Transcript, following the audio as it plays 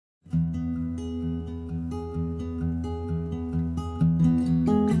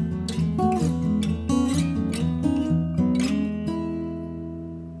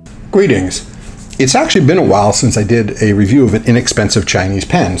Greetings. It's actually been a while since I did a review of an inexpensive Chinese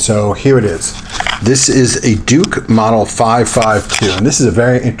pen, so here it is. This is a Duke Model 552, and this is a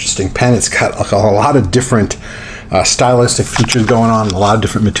very interesting pen. It's got a lot of different stylistic features going on, a lot of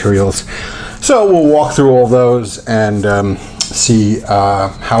different materials. So we'll walk through all those and see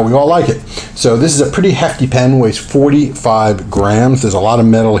how we all like it. So this is a pretty hefty pen, weighs 45 grams. There's a lot of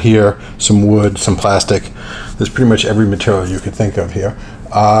metal here, some wood, some plastic. There's pretty much every material you could think of here.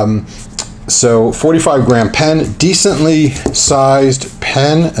 So 45 gram pen, decently sized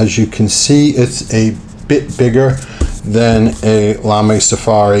pen. As you can see, it's a bit bigger than a Lamy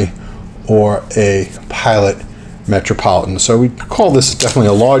Safari or a Pilot Metropolitan. So we call this definitely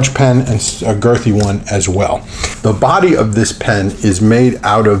a large pen and a girthy one as well. The body of this pen is made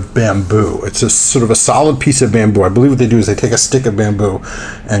out of bamboo. It's a sort of a solid piece of bamboo. I believe what they do is they take a stick of bamboo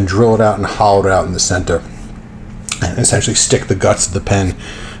and drill it out and hollow it out in the center and essentially stick the guts of the pen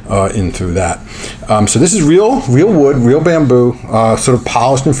in through that. So this is real wood, real bamboo, sort of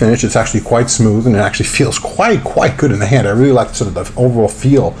polished and finished. It's actually quite smooth and it actually feels quite good in the hand. I really like sort of the overall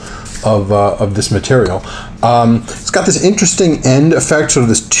feel of this material. It's got this interesting end effect, sort of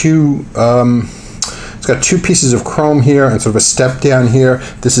this it's got two pieces of chrome here and sort of a step down here.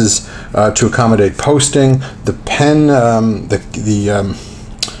 This is to accommodate posting. The pen,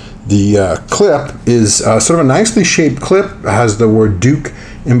 the clip is sort of a nicely shaped clip. It has the word Duke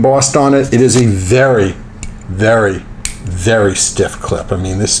embossed on it. It is a very stiff clip. I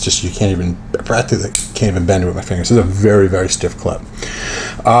mean, this just, you can't even, practically can't even bend it with my fingers. It's a very stiff clip.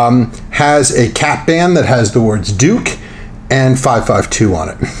 Has a cap band that has the words Duke and 552 on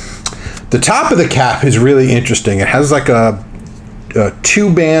it. The top of the cap is really interesting. It has like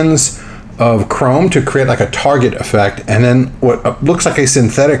two bands of chrome to create like a target effect, and then what looks like a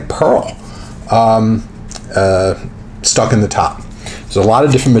synthetic pearl stuck in the top. There's a lot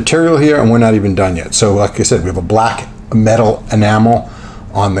of different material here, and we're not even done yet. So like I said, we have a black metal enamel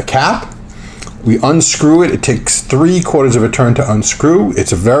on the cap. We unscrew it. It takes 3/4 of a turn to unscrew.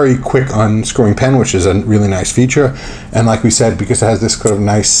 It's a very quick unscrewing pen, which is a really nice feature. And like we said, because it has this kind of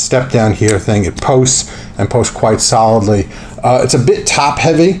nice step down here thing, it posts and posts quite solidly. It's a bit top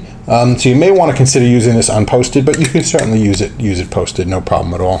heavy, so you may want to consider using this unposted, but you can certainly use it posted, no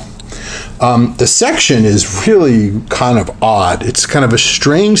problem at all. The section is really kind of odd. It's kind of a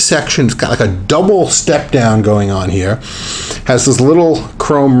strange section. It's got like a double step down going on here. Has this little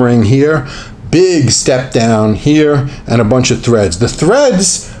chrome ring here, big step down here, and a bunch of threads. The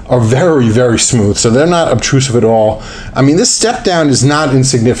threads are very smooth, so they're not obtrusive at all. I mean, this step down is not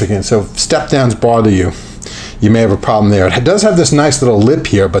insignificant, so if step downs bother you, you may have a problem there. It does have this nice little lip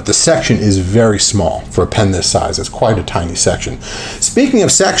here, but the section is very small for a pen this size. It's quite a tiny section. Speaking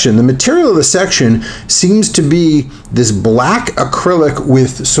of section, the material of the section seems to be this black acrylic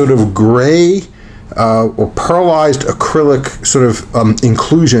with sort of gray or pearlized acrylic sort of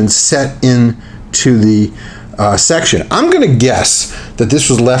inclusions set into the section. I'm going to guess that this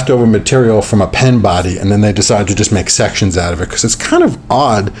was leftover material from a pen body, and then they decided to just make sections out of it because it's kind of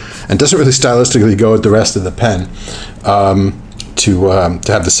odd and doesn't really stylistically go with the rest of the pen to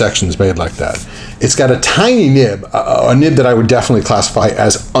have the sections made like that. It's got a tiny nib, a nib that I would definitely classify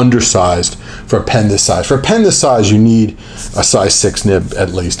as undersized for a pen this size. For a pen this size, you need a size 6 nib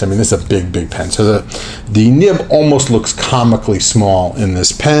at least. I mean, this is a big pen. So the nib almost looks comically small in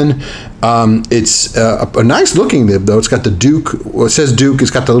this pen. It's a nice looking nib though. It's got the Duke, well, it says Duke,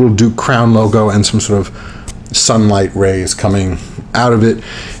 it's got the little Duke crown logo and some sort of sunlight rays coming out of it.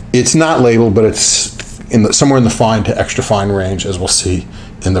 It's not labeled, but it's somewhere in the fine to extra fine range, as we'll see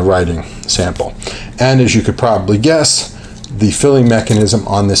in the writing sample. And as you could probably guess, the filling mechanism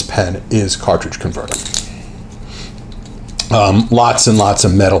on this pen is cartridge converter. Lots and lots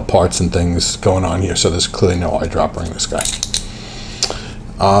of metal parts and things going on here, so there's clearly no eyedropper in this guy.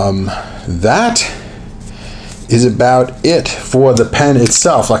 That is about it for the pen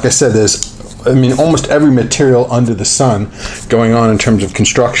itself. Like I said, there's, I mean, almost every material under the sun going on in terms of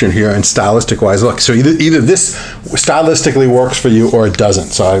construction here and stylistic wise. Look, so either this stylistically works for you or it doesn't.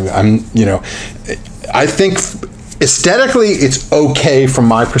 So I'm you know, I think aesthetically it's okay from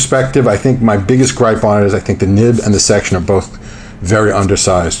my perspective. I think my biggest gripe on it is I think the nib and the section are both very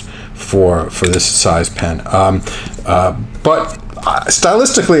undersized for this size pen. But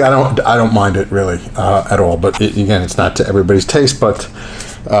stylistically, I don't mind it really at all. But again, it's not to everybody's taste. But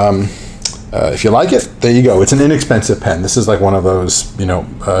if you like it, there you go. It's an inexpensive pen. This is like one of those, you know,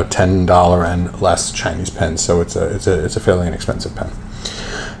 $10 and less Chinese pens. So it's a fairly inexpensive pen.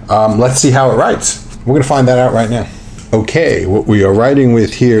 Let's see how it writes. We're going to find that out right now. Okay, what we are writing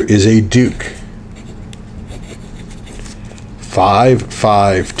with here is a Duke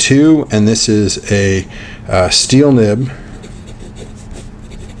 552, and this is a steel nib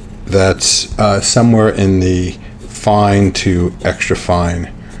that's somewhere in the fine to extra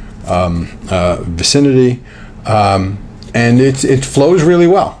fine vicinity, and it flows really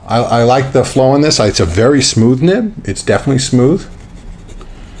well. I like the flow on this. It's a very smooth nib. It's definitely smooth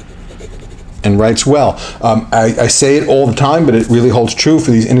and writes well. I say it all the time, but it really holds true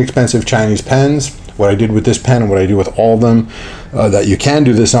for these inexpensive Chinese pens. What I did with this pen and what I do with all of them that you can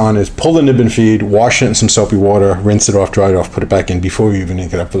do this on is pull the nib and feed, wash it in some soapy water, rinse it off, dry it off, put it back in before you even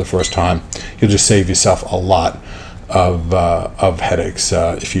ink it up for the first time. You'll just save yourself a lot of headaches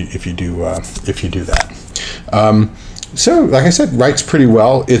if you do that. So, like I said, writes pretty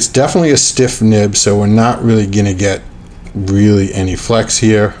well. It's definitely a stiff nib, so we're not really going to get really any flex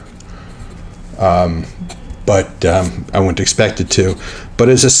here. But I wouldn't expect it to. But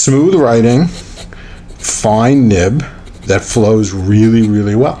it's a smooth writing, fine nib that flows really,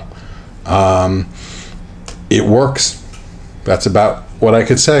 really well. It works. That's about what I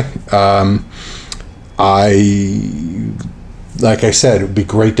could say. Like I said, it would be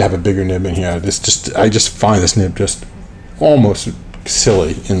great to have a bigger nib in here. I just find this nib just almost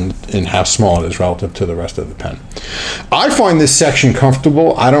silly in how small it is relative to the rest of the pen. I find this section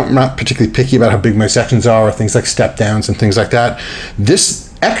comfortable. I'm not particularly picky about how big my sections are, or things like step downs and things like that. This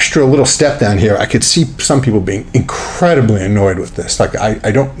extra little step down here, I could see some people being incredibly annoyed with this. Like,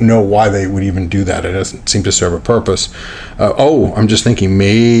 I don't know why they would even do that. It doesn't seem to serve a purpose. I'm just thinking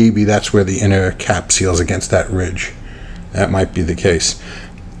maybe that's where the inner cap seals against that ridge. That might be the case.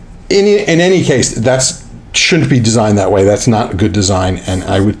 In any case, that's shouldn't be designed that way. That's not a good design, and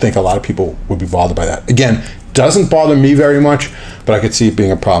I would think a lot of people would be bothered by that. Again, doesn't bother me very much, but I could see it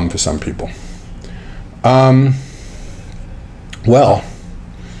being a problem for some people. Well,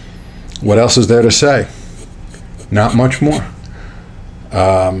 what else is there to say? Not much more.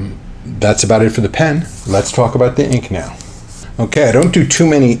 That's about it for the pen. Let's talk about the ink now. Okay, I don't do too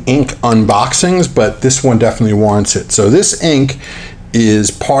many ink unboxings, but this one definitely warrants it. So this ink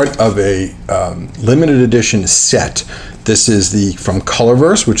is part of a limited edition set. This is from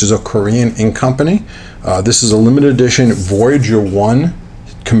Colorverse, which is a Korean ink company. This is a limited edition Voyager 1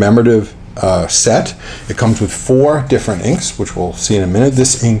 commemorative set. It comes with 4 different inks, which we'll see in a minute.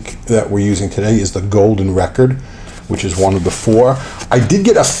 This ink that we're using today is the Golden Record, which is one of the 4. I did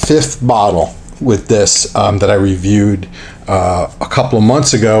get a 5th bottle with this that I reviewed a couple of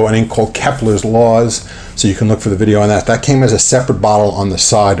months ago, an ink called Kepler's Laws, so you can look for the video on that. That came as a separate bottle on the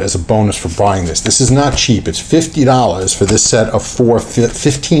side as a bonus for buying this. This is not cheap. It's $50 for this set of 4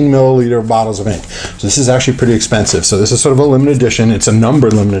 15 milliliter bottles of ink. So this is actually pretty expensive. So this is sort of a limited edition. It's a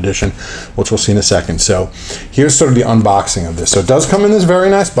numbered limited edition, which we'll see in a second. So here's sort of the unboxing of this. So it does come in this very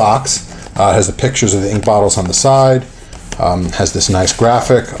nice box. It has the pictures of the ink bottles on the side. Has this nice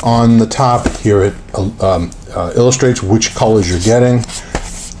graphic on the top. Here it illustrates which colors you're getting.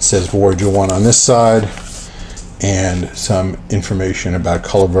 It says Voyager 1 on this side, and some information about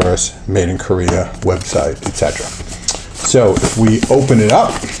Colorverse, made in Korea, website, etc. So if we open it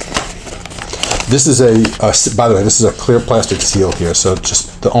up, this is by the way, this is a clear plastic seal here, so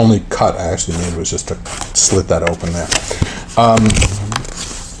just the only cut I actually made was just to slit that open there.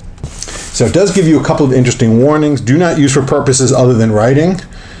 So it does give you a couple of interesting warnings. Do not use for purposes other than writing.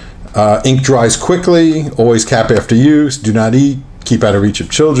 Ink dries quickly. Always cap after use. Do not eat. Keep out of reach of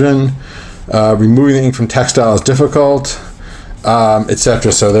children. Removing the ink from textile is difficult,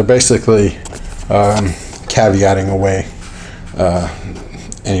 etc. So they're basically caveating away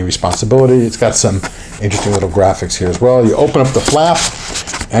any responsibility. It's got some interesting little graphics here as well. You open up the flap,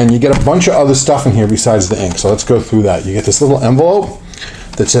 and you get a bunch of other stuff in here besides the ink. So let's go through that. You get this little envelope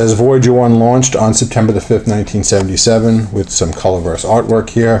that says Voyager 1 launched on September the 5th, 1977, with some Colorverse artwork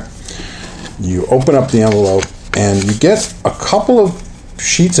here. You open up the envelope, and you get a couple of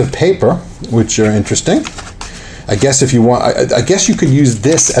sheets of paper, which are interesting. I guess if you want, I guess you could use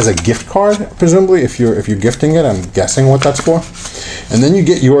this as a gift card, presumably, if you're gifting it. I'm guessing what that's for. And then you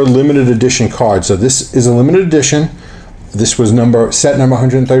get your limited edition card. So this is a limited edition. This was set number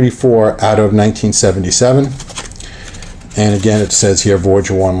 134 out of 1977. And again, it says here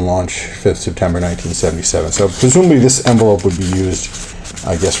Voyager 1 launch 5th September 1977. So presumably this envelope would be used,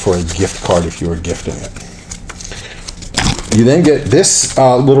 I guess, for a gift card if you were gifting it. You then get this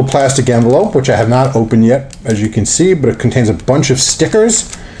little plastic envelope, which I have not opened yet, as you can see, but it contains a bunch of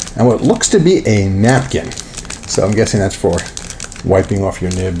stickers and what looks to be a napkin. So I'm guessing that's for wiping off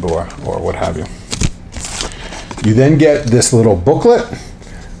your nib or what have you. You then get this little booklet.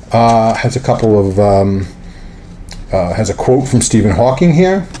 Has a couple of has a quote from Stephen Hawking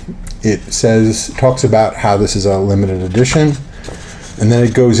here, it talks about how this is a limited edition, and then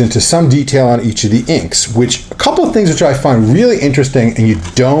it goes into some detail on each of the inks, which a couple of things which I find really interesting, and you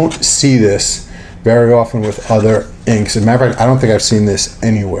don't see this very often with other inks. As a matter of fact, I don't think I've seen this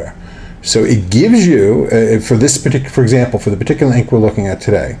anywhere. So it gives you, for example, for the particular ink we're looking at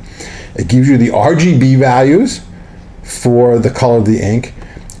today, it gives you the RGB values for the color of the ink.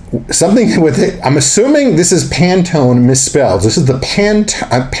 Something with it, I'm assuming this is Pantone misspelled. This is the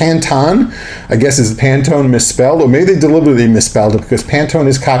Pantone, I guess is Pantone misspelled, or maybe they deliberately misspelled it because Pantone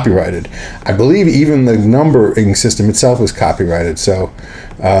is copyrighted. I believe even the numbering system itself is copyrighted. So,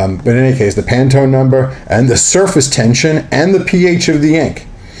 but in any case, the Pantone number and the surface tension and the pH of the ink.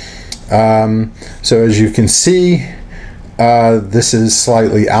 So as you can see, this is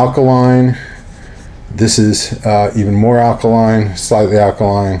slightly alkaline. This is even more alkaline, slightly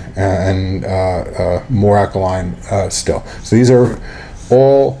alkaline, and more alkaline still. So these are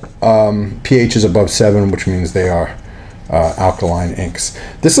all pHs above 7, which means they are alkaline inks.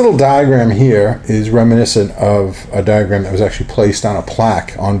 This little diagram here is reminiscent of a diagram that was actually placed on a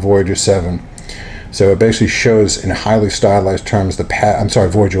plaque on Voyager 7. So it basically shows in highly stylized terms the path, I'm sorry,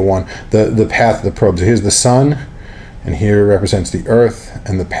 Voyager 1, the path of the probe. So here's the sun, and here represents the Earth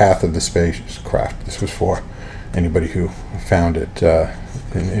and the path of the spacecraft. This was for anybody who found it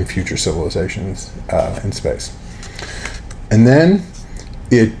in future civilizations in space. And then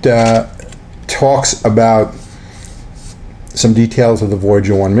it talks about some details of the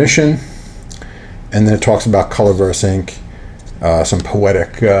Voyager 1 mission, and then it talks about Colorverse ink, some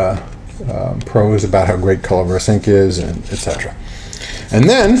poetic prose about how great Colorverse ink is, and etc. And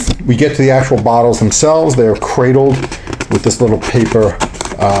then we get to the actual bottles themselves. They're cradled with this little paper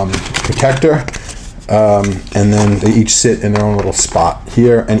protector, and then they each sit in their own little spot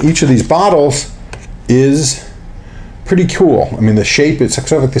here. And each of these bottles is pretty cool. I mean, the shape, it's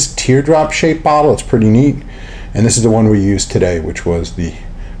sort of like this teardrop shaped bottle. It's pretty neat. And this is the one we used today, which was the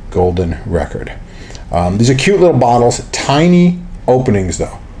Golden Record. These are cute little bottles, tiny openings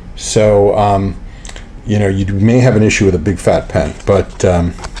though. So, you know, you may have an issue with a big fat pen, but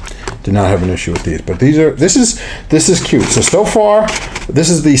did not have an issue with these. But this is cute. So far, this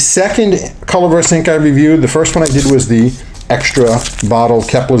is the second Colorverse ink I reviewed. The first one I did was the extra bottle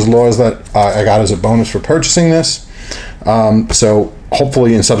Kepler's Laws that I got as a bonus for purchasing this. So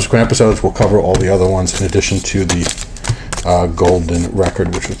hopefully in subsequent episodes we'll cover all the other ones in addition to the Golden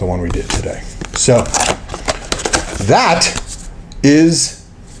Record, which was the one we did today. So that is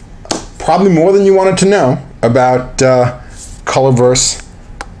probably more than you wanted to know about Colorverse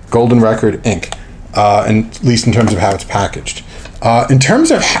Golden Record ink, at least in terms of how it's packaged. In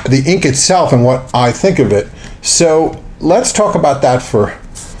terms of the ink itself and what I think of it, so let's talk about that for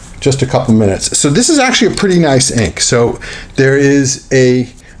just a couple minutes. So this is actually a pretty nice ink. So there is a,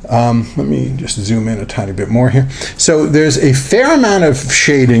 let me just zoom in a tiny bit more here. So there's a fair amount of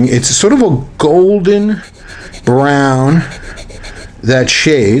shading. It's sort of a golden brown that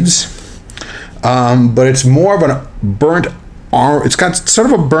shades. But it's more of a burnt orange. It's got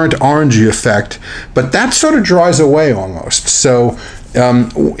sort of a burnt orangey effect, but that sort of dries away almost. So,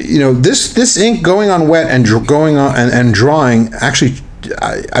 you know, this ink going on wet and going on and drying, actually,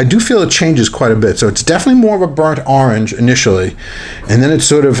 I do feel it changes quite a bit. So it's definitely more of a burnt orange initially, and then it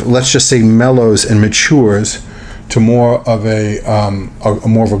sort of, let's just say, mellows and matures to more of a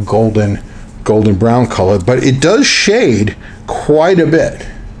golden brown color. But it does shade quite a bit.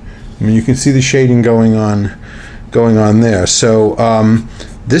 I mean, you can see the shading going on there. So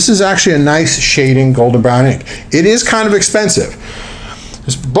this is actually a nice shading golden brown ink. It is kind of expensive,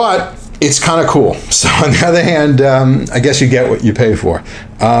 but it's kind of cool. So on the other hand, I guess you get what you pay for.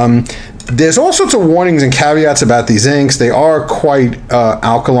 There's all sorts of warnings and caveats about these inks. They are quite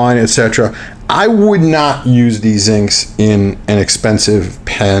alkaline, etc. I would not use these inks in an expensive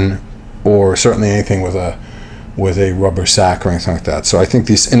pen, or certainly anything with a rubber sack or anything like that. So I think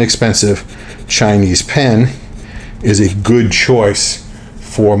this inexpensive Chinese pen is a good choice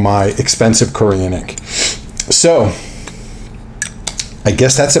for my expensive Korean ink. So I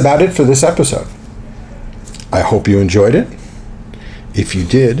guess that's about it for this episode. I hope you enjoyed it. If you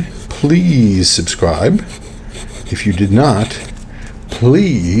did, please subscribe. If you did not,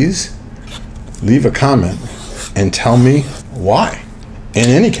 please leave a comment and tell me why. In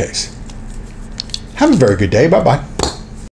any case, have a very good day. Bye-bye.